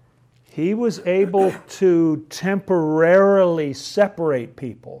 He was able to temporarily separate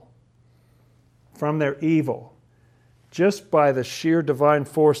people from their evil just by the sheer divine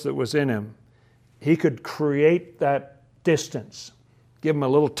force that was in him. He could create that distance, give them a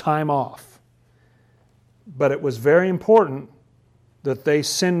little time off. But it was very important that they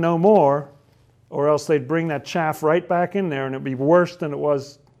sin no more, or else they'd bring that chaff right back in there and it'd be worse than it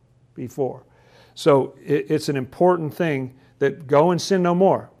was before. So it's an important thing that go and sin no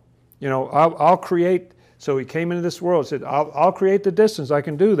more. I'll create, so he came into this world and said, I'll create the distance. I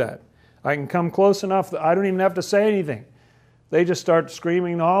can do that. I can come close enough that I don't even have to say anything. They just start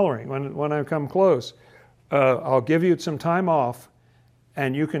screaming and hollering when I come close. I'll give you some time off,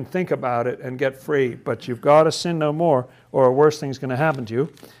 and you can think about it and get free. But you've got to sin no more, or a worse thing's going to happen to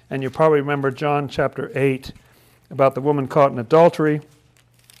you. And you probably remember John chapter 8 about the woman caught in adultery.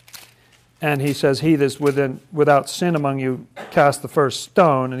 And he says, he that's without sin among you cast the first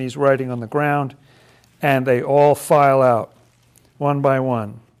stone, and he's writing on the ground. And they all file out, one by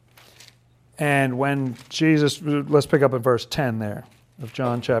one. And when Jesus, let's pick up at verse 10 there of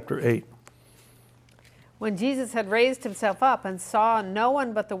John chapter 8. When Jesus had raised himself up and saw no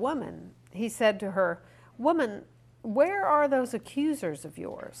one but the woman, he said to her, woman, where are those accusers of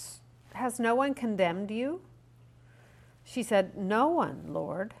yours? Has no one condemned you? She said, no one,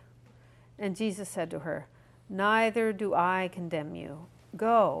 Lord. And Jesus said to her, neither do I condemn you.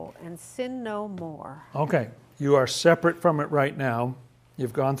 Go and sin no more. Okay, you are separate from it right now.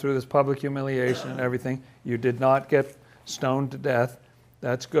 You've gone through this public humiliation and everything. You did not get stoned to death.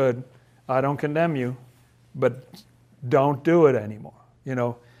 That's good. I don't condemn you, but don't do it anymore.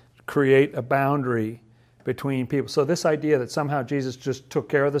 Create a boundary between people. So this idea that somehow Jesus just took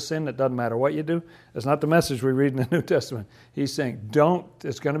care of the sin, it doesn't matter what you do, that's not the message we read in the New Testament. He's saying, don't,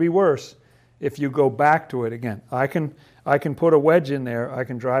 it's going to be worse if you go back to it again. I can put a wedge in there, I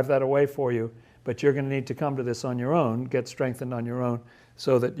can drive that away for you, but you're going to need to come to this on your own, get strengthened on your own,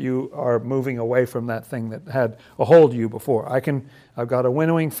 so that you are moving away from that thing that had a hold of you before. I've got a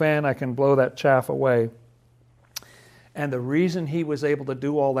winnowing fan, I can blow that chaff away. And the reason he was able to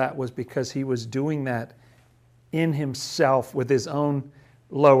do all that was because he was doing that in himself with his own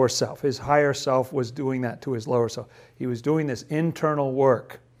lower self. His higher self was doing that to his lower self. He was doing this internal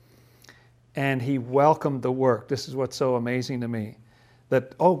work, and he welcomed the work. This is what's so amazing to me.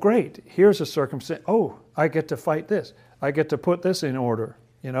 That, oh great, here's a circumstance. Oh, I get to fight this. I get to put this in order,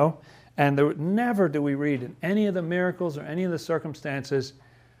 you know. And never do we read in any of the miracles or any of the circumstances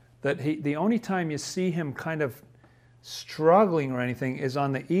that the only time you see him kind of struggling or anything is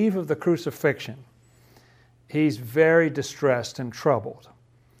on the eve of the crucifixion. He's very distressed and troubled.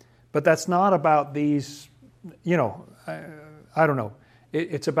 But that's not about these, you know, I don't know.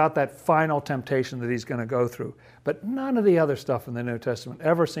 It's about that final temptation that he's going to go through. But none of the other stuff in the New Testament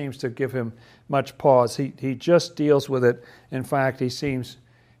ever seems to give him much pause. He just deals with it. In fact, he seems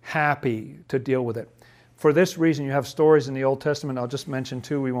happy to deal with it. For this reason, you have stories in the Old Testament. I'll just mention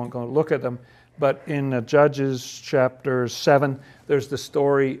two. We won't go look at them. But in Judges chapter 7, there's the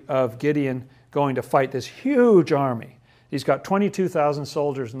story of Gideon going to fight this huge army. He's got 22,000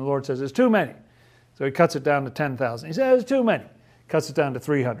 soldiers, and the Lord says, it's too many. So he cuts it down to 10,000. He says, it's too many. Cuts it down to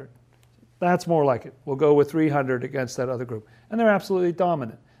 300. That's more like it. We'll go with 300 against that other group. And they're absolutely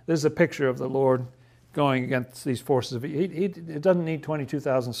dominant. This is a picture of the Lord going against these forces. He doesn't need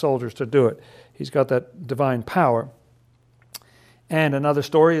 22,000 soldiers to do it. He's got that divine power. And another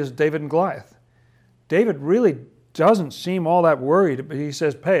story is David and Goliath. David really doesn't seem all that worried. He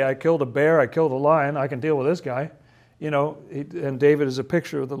says, hey, I killed a bear, I killed a lion, I can deal with this guy. You know, and David is a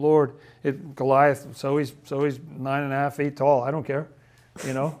picture of the Lord. Goliath, so he's 9.5 feet tall. I don't care.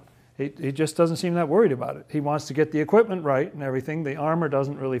 You know, he just doesn't seem that worried about it. He wants to get the equipment right and everything. The armor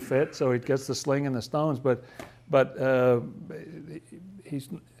doesn't really fit, so he gets the sling and the stones. But I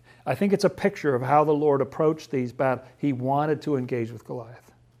think it's a picture of how the Lord approached these battles. He wanted to engage with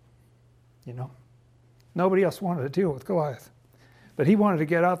Goliath. You know, nobody else wanted to deal with Goliath, but he wanted to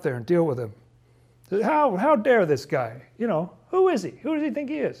get out there and deal with him. How dare this guy? You know, who is he? Who does he think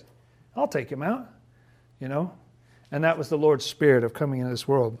he is? I'll take him out. You know? And that was the Lord's Spirit of coming into this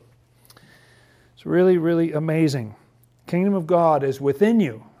world. It's really, really amazing. Kingdom of God is within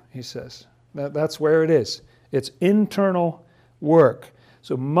you, he says. That's where it is. It's internal work.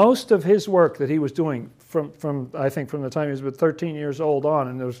 So most of his work that he was doing from I think from the time he was about 13 years old on,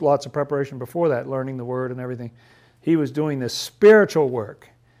 and there was lots of preparation before that, learning the Word and everything, he was doing this spiritual work.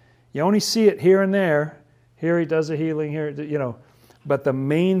 You only see it here and there. Here he does a healing, here, you know. But the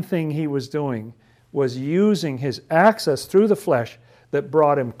main thing he was doing was using his access through the flesh that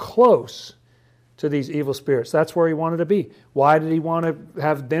brought him close to these evil spirits. That's where he wanted to be. Why did he want to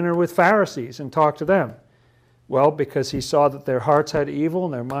have dinner with Pharisees and talk to them? Well, because he saw that their hearts had evil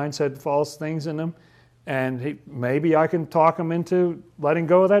and their minds had false things in them. And maybe I can talk them into letting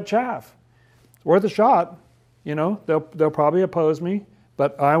go of that chaff. It's worth a shot. You know, they'll probably oppose me.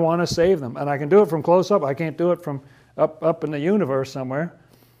 But I want to save them. And I can do it from close up. I can't do it from up in the universe somewhere.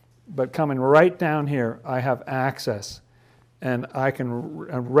 But coming right down here, I have access. And I can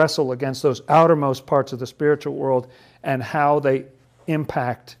wrestle against those outermost parts of the spiritual world and how they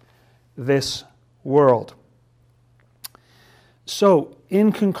impact this world. So,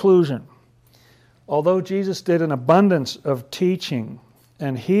 in conclusion, although Jesus did an abundance of teaching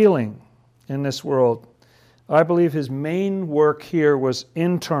and healing in this world, I believe his main work here was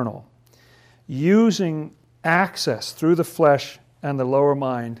internal, using access through the flesh and the lower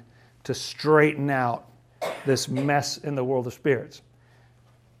mind to straighten out this mess in the world of spirits.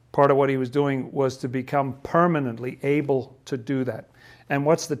 Part of what he was doing was to become permanently able to do that. And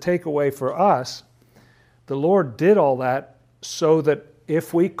what's the takeaway for us? The Lord did all that so that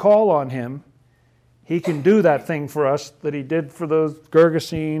if we call on him, he can do that thing for us that he did for those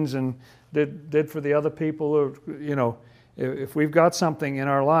Gergesenes and did for the other people. Who, you know, if we've got something in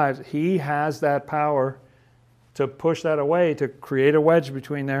our lives, he has that power to push that away, to create a wedge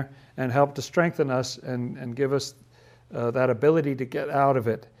between there and help to strengthen us and give us that ability to get out of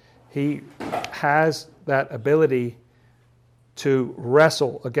it. He has that ability to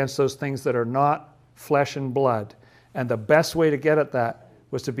wrestle against those things that are not flesh and blood. And the best way to get at that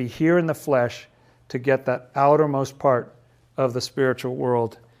was to be here in the flesh to get that outermost part of the spiritual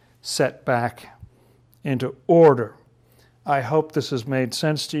world set back into order. I hope this has made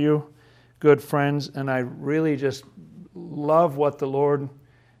sense to you, good friends, and I really just love what the Lord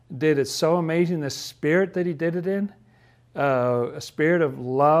did. It's so amazing, the spirit that he did it in, a spirit of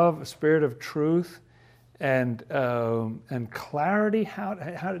love, a spirit of truth, and clarity. How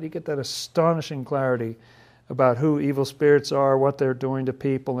did he get that astonishing clarity about who evil spirits are, what they're doing to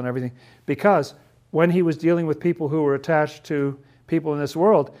people and everything? Because when he was dealing with people who were attached to people in this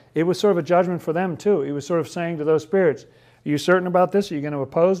world, it was sort of a judgment for them too. He was sort of saying to those spirits, are you certain about this? Are you going to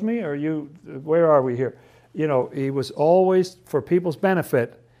oppose me? Or where are we here? You know, he was always, for people's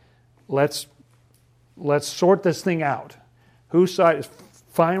benefit, let's sort this thing out. Whose side is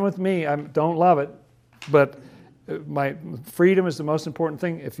fine with me? I don't love it, but my freedom is the most important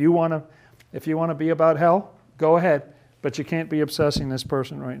thing. If you want to be about hell, go ahead. but you can't be obsessing this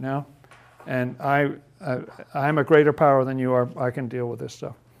person right now. And I'm a greater power than you are. I can deal with this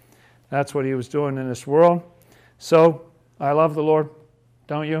stuff. That's what he was doing in this world. So I love the Lord.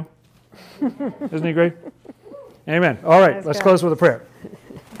 Don't you? Isn't he great? Amen. All right, let's close with a prayer.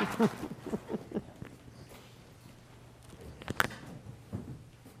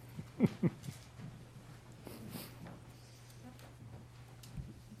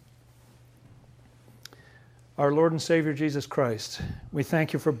 Our Lord and Savior Jesus Christ, we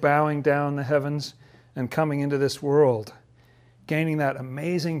thank you for bowing down the heavens and coming into this world, gaining that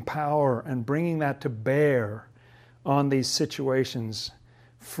amazing power and bringing that to bear on these situations,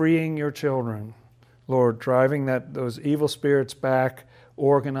 freeing your children, Lord, driving those evil spirits back,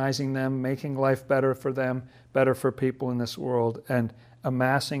 organizing them, making life better for them, better for people in this world, and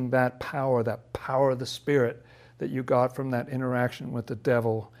amassing that power of the Spirit that you got from that interaction with the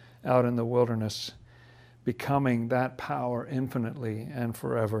devil out in the wilderness, becoming that power infinitely and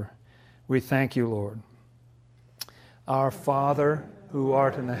forever. We thank you, Lord. Our Father, who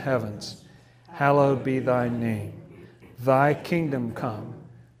art in the heavens, hallowed be thy name. Thy kingdom come,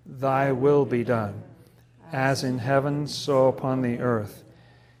 thy will be done, as in heaven, so upon the earth.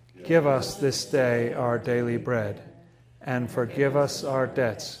 Give us this day our daily bread, and forgive us our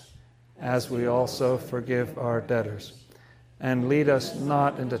debts, as we also forgive our debtors. And lead us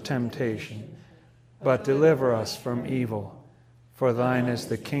not into temptation, but deliver us from evil. For thine is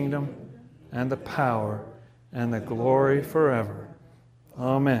the kingdom, and the power, and the glory forever.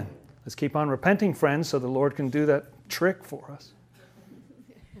 Amen. Let's keep on repenting, friends, so the Lord can do that trick for us.